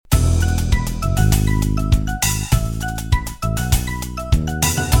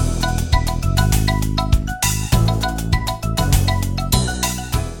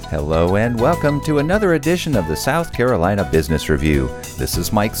Hello and welcome to another edition of the South Carolina Business Review. This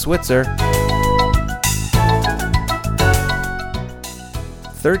is Mike Switzer.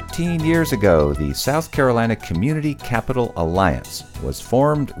 13 years ago, the South Carolina Community Capital Alliance was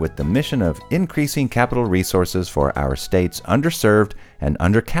formed with the mission of increasing capital resources for our state's underserved and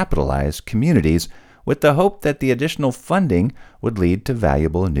undercapitalized communities, with the hope that the additional funding would lead to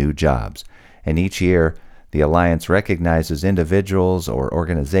valuable new jobs. And each year, the Alliance recognizes individuals or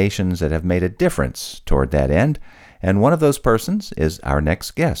organizations that have made a difference toward that end, and one of those persons is our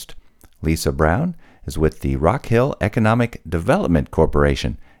next guest. Lisa Brown is with the Rock Hill Economic Development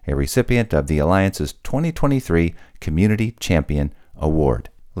Corporation, a recipient of the Alliance's 2023 Community Champion Award.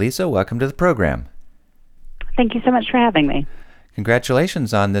 Lisa, welcome to the program. Thank you so much for having me.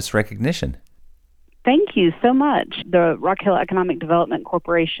 Congratulations on this recognition. Thank you so much. The Rock Hill Economic Development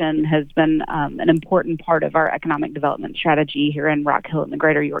Corporation has been an important part of our economic development strategy here in Rock Hill in the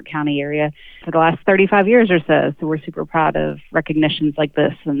greater York County area for the last 35 years or so. So we're super proud of recognitions like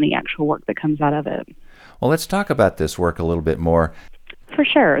this and the actual work that comes out of it. Well, let's talk about this work a little bit more. For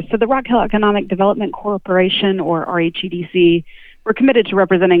sure. So the Rock Hill Economic Development Corporation, or RHEDC, we're committed to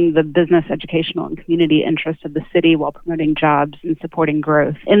representing the business, educational, and community interests of the city while promoting jobs and supporting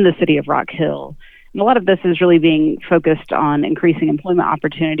growth in the city of Rock Hill. And a lot of this is really being focused on increasing employment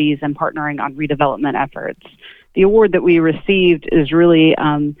opportunities and partnering on redevelopment efforts. The award that we received is really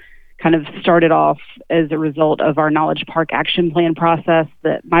kind of started off as a result of our Knowledge Park Action Plan process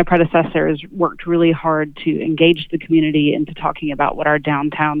that my predecessors worked really hard to engage the community into talking about what our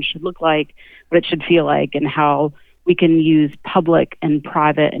downtown should look like, what it should feel like, and how we can use public and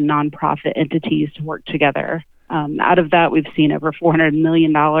private and nonprofit entities to work together. Out of that, we've seen over $400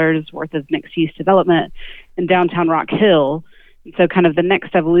 million worth of mixed-use development in downtown Rock Hill. And so kind of the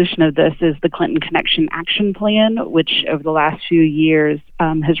next evolution of this is the Clinton Connection Action Plan, which over the last few years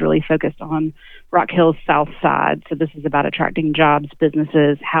has really focused on Rock Hill's south side. So this is about attracting jobs,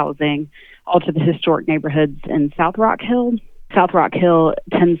 businesses, housing, all to the historic neighborhoods in South Rock Hill. South Rock Hill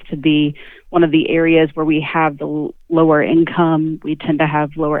tends to be one of the areas where we have the lower income. We tend to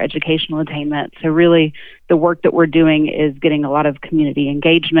have lower educational attainment. So really, the work that we're doing is getting a lot of community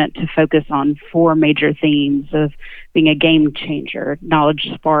engagement to focus on four major themes of being a game changer, knowledge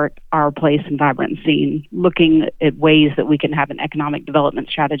spark, our place, and vibrancy, looking at ways that we can have an economic development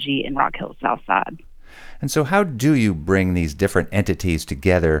strategy in Rock Hill's south side. And so how do you bring these different entities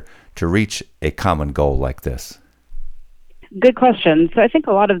together to reach a common goal like this? Good question. So I think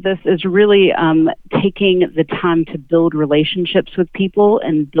a lot of this is really taking the time to build relationships with people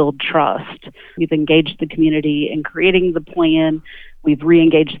and build trust. We've engaged the community in creating the plan. We've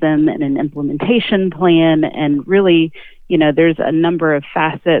re-engaged them in an implementation plan. And really, there's a number of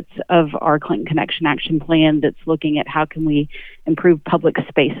facets of our Clinton Connection Action Plan that's looking at how can we improve public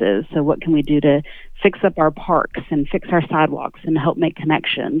spaces. So what can we do to fix up our parks and fix our sidewalks and help make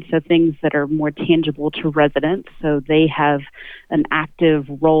connections? So things that are more tangible to residents so they have an active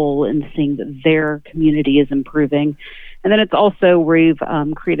role in seeing that their community is improving. And then it's also we've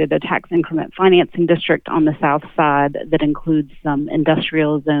created a tax increment financing district on the south side that includes some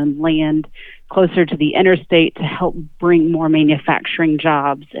industrial zone land closer to the interstate to help bring more manufacturing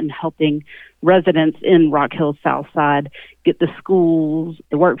jobs and helping residents in Rock Hill's south side get the schools,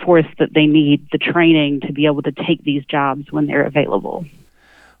 the workforce that they need, the training to be able to take these jobs when they're available.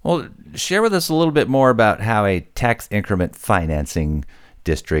 Well, share with us a little bit more about how a tax increment financing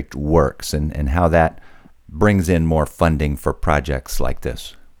district works and how that brings in more funding for projects like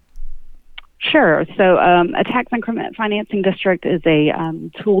this. Sure. So a tax increment financing district is a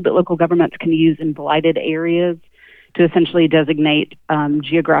tool that local governments can use in blighted areas to essentially designate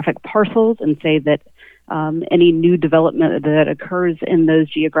geographic parcels and say that any new development that occurs in those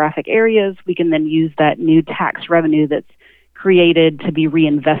geographic areas, we can then use that new tax revenue that's created to be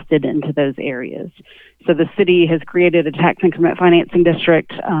reinvested into those areas. So the city has created a tax increment financing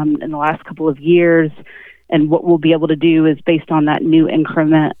district in the last couple of years. And what we'll be able to do is, based on that new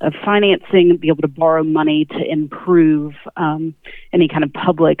increment of financing, be able to borrow money to improve any kind of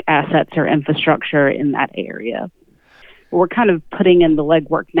public assets or infrastructure in that area. We're kind of putting in the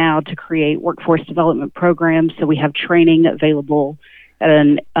legwork now to create workforce development programs. So we have training available at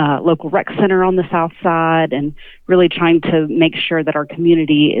a local rec center on the south side and really trying to make sure that our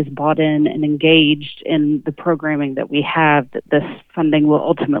community is bought in and engaged in the programming that we have, that this funding will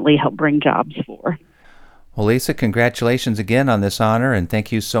ultimately help bring jobs for. Well, Lisa, congratulations again on this honor, and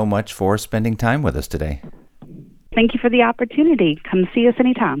thank you so much for spending time with us today. Thank you for the opportunity. Come see us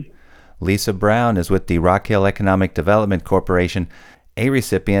anytime. Lisa Brown is with the Rock Hill Economic Development Corporation, a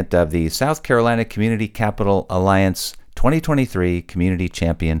recipient of the South Carolina Community Capital Alliance 2023 Community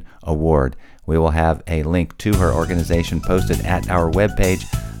Champion Award. We will have a link to her organization posted at our webpage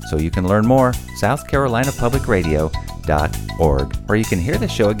so you can learn more, southcarolinapublicradio.org, where you can hear the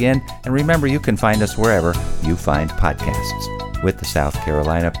show again. And remember, you can find us wherever you find podcasts. With the South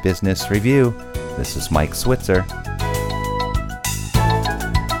Carolina Business Review, this is Mike Switzer.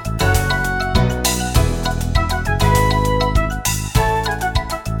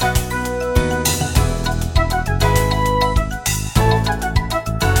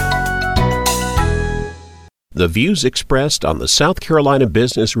 The views expressed on the South Carolina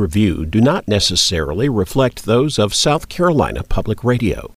Business Review do not necessarily reflect those of South Carolina Public Radio.